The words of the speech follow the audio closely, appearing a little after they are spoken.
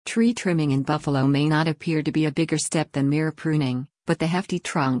Tree trimming in buffalo may not appear to be a bigger step than mere pruning, but the hefty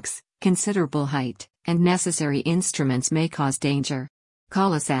trunks, considerable height, and necessary instruments may cause danger.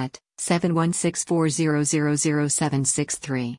 Call us at 716 4000763.